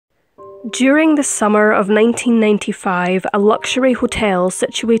During the summer of 1995, a luxury hotel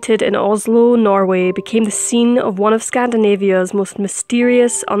situated in Oslo, Norway, became the scene of one of Scandinavia's most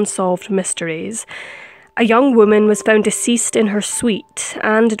mysterious unsolved mysteries. A young woman was found deceased in her suite,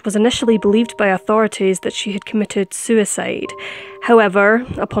 and it was initially believed by authorities that she had committed suicide. However,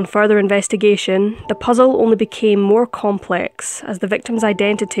 upon further investigation, the puzzle only became more complex as the victim's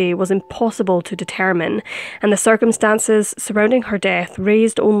identity was impossible to determine, and the circumstances surrounding her death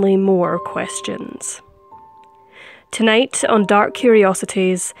raised only more questions. Tonight on Dark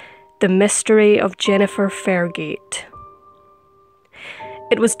Curiosities, the mystery of Jennifer Fergate.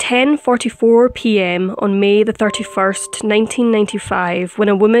 It was 10:44 p.m. on May the 31st, 1995, when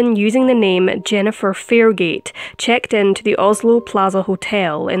a woman using the name Jennifer Fergate checked into the Oslo Plaza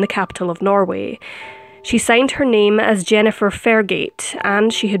Hotel in the capital of Norway. She signed her name as Jennifer Fergate,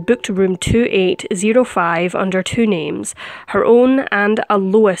 and she had booked room 2805 under two names, her own and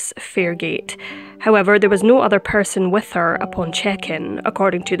Alias Fergate. However, there was no other person with her upon check-in,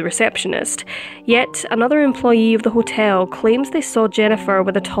 according to the receptionist. Yet, another employee of the hotel claims they saw Jennifer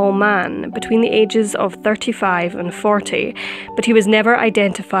with a tall man, between the ages of 35 and 40, but he was never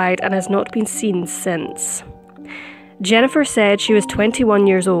identified and has not been seen since. Jennifer said she was 21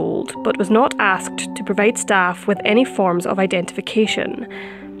 years old, but was not asked to provide staff with any forms of identification.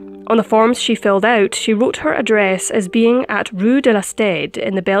 On the forms she filled out, she wrote her address as being at Rue de la Stede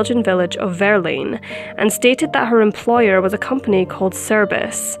in the Belgian village of Verleen, and stated that her employer was a company called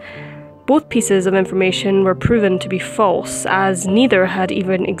Service. Both pieces of information were proven to be false, as neither had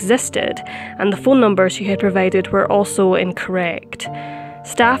even existed, and the phone numbers she had provided were also incorrect.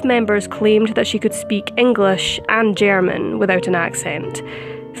 Staff members claimed that she could speak English and German without an accent.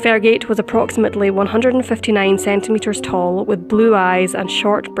 Fergate was approximately 159 centimetres tall, with blue eyes and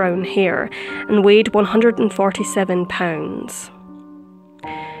short brown hair, and weighed 147 pounds.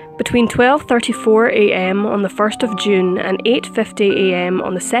 Between 12:34 a.m. on the 1st of June and 8:50 a.m.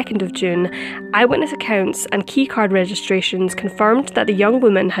 on the 2nd of June, eyewitness accounts and keycard registrations confirmed that the young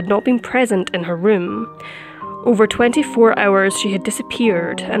woman had not been present in her room. Over 24 hours she had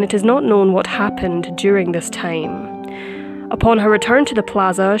disappeared, and it is not known what happened during this time. Upon her return to the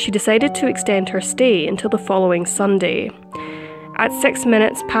plaza, she decided to extend her stay until the following Sunday. At 6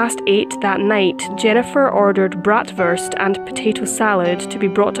 minutes past 8 that night, Jennifer ordered bratwurst and potato salad to be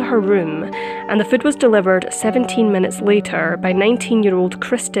brought to her room, and the food was delivered 17 minutes later by 19-year-old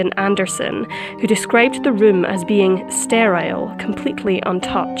Kristin Anderson, who described the room as being sterile, completely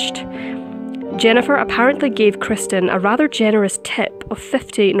untouched. Jennifer apparently gave Kristin a rather generous tip of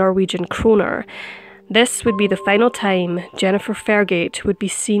 50 Norwegian kroner. This would be the final time Jennifer Fergate would be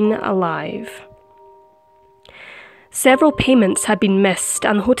seen alive. Several payments had been missed,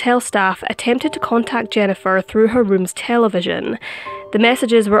 and the hotel staff attempted to contact Jennifer through her room's television. The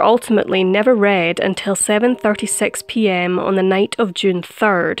messages were ultimately never read until 7:36 p.m. on the night of June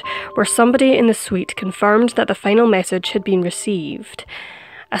 3rd, where somebody in the suite confirmed that the final message had been received.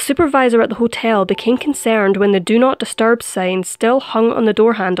 A supervisor at the hotel became concerned when the Do Not Disturb sign still hung on the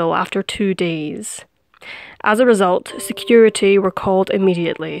door handle after 2 days. As a result, security were called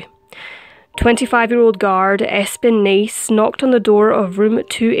immediately. 25-year-old guard Espen Nace knocked on the door of room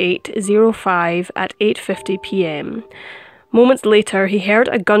 2805 at 8:50 p.m. Moments later, he heard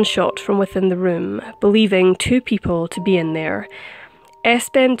a gunshot from within the room, believing 2 people to be in there.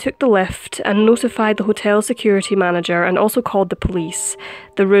 Espen took the lift and notified the hotel security manager and also called the police.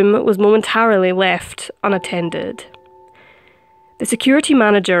 The room was momentarily left unattended. The security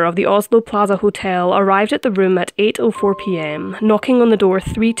manager of the Oslo Plaza Hotel arrived at the room at 8:04 p.m, knocking on the door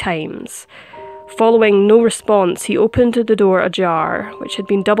 3 times. Following no response, he opened the door ajar, which had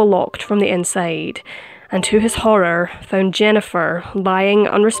been double-locked from the inside, and to his horror, found Jennifer lying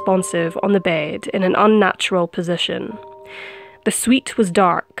unresponsive on the bed in an unnatural position. The suite was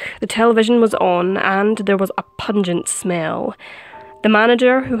dark, the television was on, and there was a pungent smell. The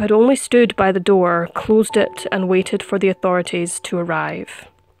manager, who had only stood by the door, closed it and waited for the authorities to arrive.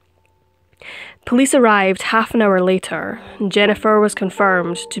 Police arrived half an hour later. Jennifer was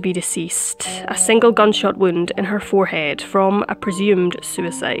confirmed to be deceased, a single gunshot wound in her forehead from a presumed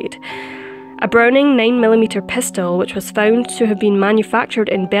suicide. A Browning 9mm pistol, which was found to have been manufactured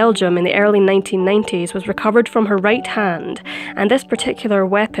in Belgium in the early 1990s, was recovered from her right hand, and this particular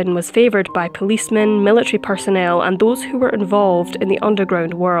weapon was favoured by policemen, military personnel, and those who were involved in the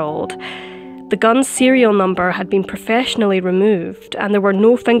underground world. The gun's serial number had been professionally removed, and there were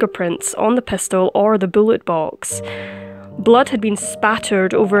no fingerprints on the pistol or the bullet box. Blood had been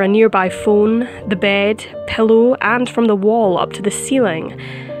spattered over a nearby phone, the bed, pillow, and from the wall up to the ceiling.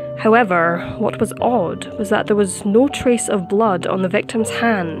 However, what was odd was that there was no trace of blood on the victim's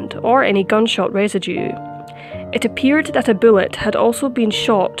hand or any gunshot residue. It appeared that a bullet had also been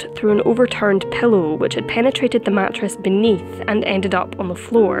shot through an overturned pillow which had penetrated the mattress beneath and ended up on the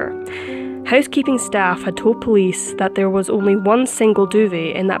floor. Housekeeping staff had told police that there was only one single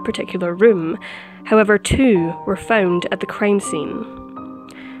duvet in that particular room. However, 2 were found at the crime scene.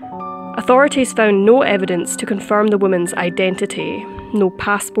 Authorities found no evidence to confirm the woman's identity. No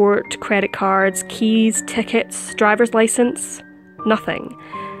passport, credit cards, keys, tickets, driver's license, nothing.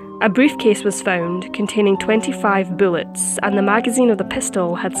 A briefcase was found containing 25 bullets, and the magazine of the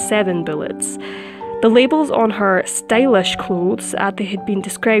pistol had 7 bullets. The labels on her stylish clothes, as they had been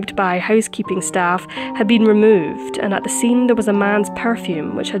described by housekeeping staff, had been removed, and at the scene there was a man's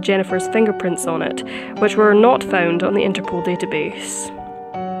perfume which had Jennifer's fingerprints on it, which were not found on the Interpol database.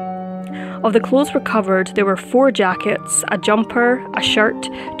 Of the clothes recovered, there were 4 jackets, a jumper, a shirt,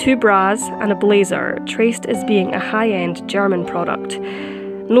 2 bras, and a blazer, traced as being a high-end German product.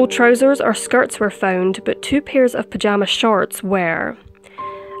 No trousers or skirts were found, but 2 pairs of pyjama shorts were.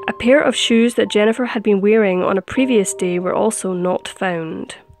 A pair of shoes that Jennifer had been wearing on a previous day were also not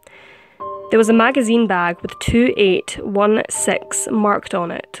found. There was a magazine bag with 2816 marked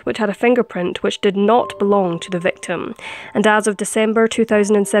on it, which had a fingerprint which did not belong to the victim, and as of December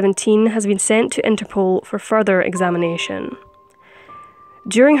 2017 has been sent to Interpol for further examination.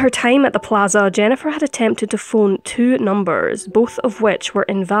 During her time at the plaza, Jennifer had attempted to phone 2 numbers, both of which were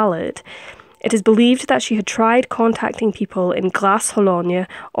invalid. It is believed that she had tried contacting people in Glace-Hollogne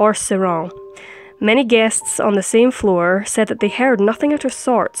or Siron. Many guests on the same floor said that they heard nothing out of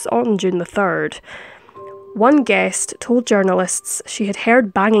sorts on June the 3rd. One guest told journalists she had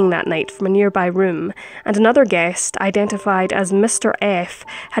heard banging that night from a nearby room, and another guest, identified as Mr. F,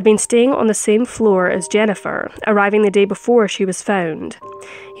 had been staying on the same floor as Jennifer, arriving the day before she was found.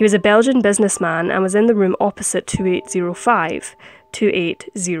 He was a Belgian businessman and was in the room opposite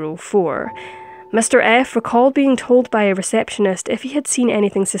 2804. Mr. F recalled being told by a receptionist if he had seen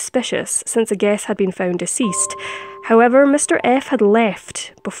anything suspicious, since a guest had been found deceased. However, Mr. F had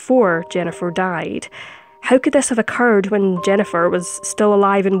left before Jennifer died. How could this have occurred when Jennifer was still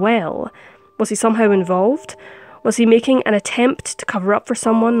alive and well? Was he somehow involved? Was he making an attempt to cover up for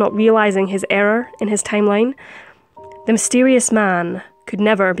someone, not realising his error in his timeline? The mysterious man could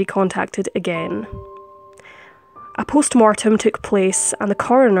never be contacted again. A post-mortem took place and the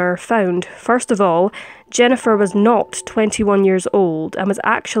coroner found, first of all, Jennifer was not 21 years old and was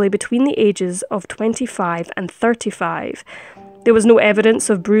actually between the ages of 25 and 35. There was no evidence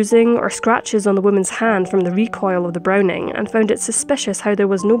of bruising or scratches on the woman's hand from the recoil of the Browning, and found it suspicious how there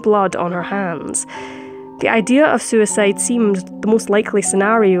was no blood on her hands. The idea of suicide seemed the most likely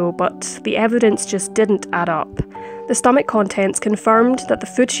scenario, but the evidence just didn't add up. The stomach contents confirmed that the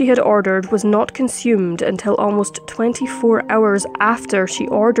food she had ordered was not consumed until almost 24 hours after she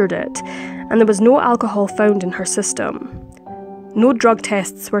ordered it, and there was no alcohol found in her system. No drug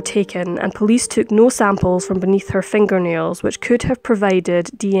tests were taken, and police took no samples from beneath her fingernails, which could have provided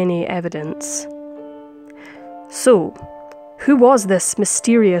DNA evidence. So, who was this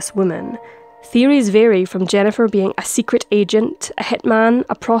mysterious woman? Theories vary from Jennifer being a secret agent, a hitman,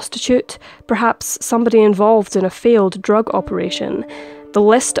 a prostitute, perhaps somebody involved in a failed drug operation. The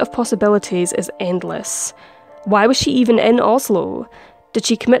list of possibilities is endless. Why was she even in Oslo? Did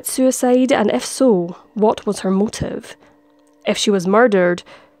she commit suicide, and if so, what was her motive? If she was murdered,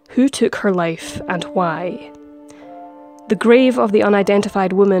 who took her life and why? The grave of the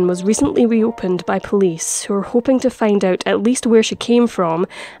unidentified woman was recently reopened by police, who are hoping to find out at least where she came from,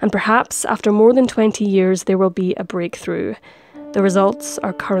 and perhaps after more than 20 years there will be a breakthrough. The results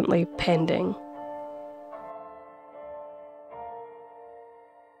are currently pending.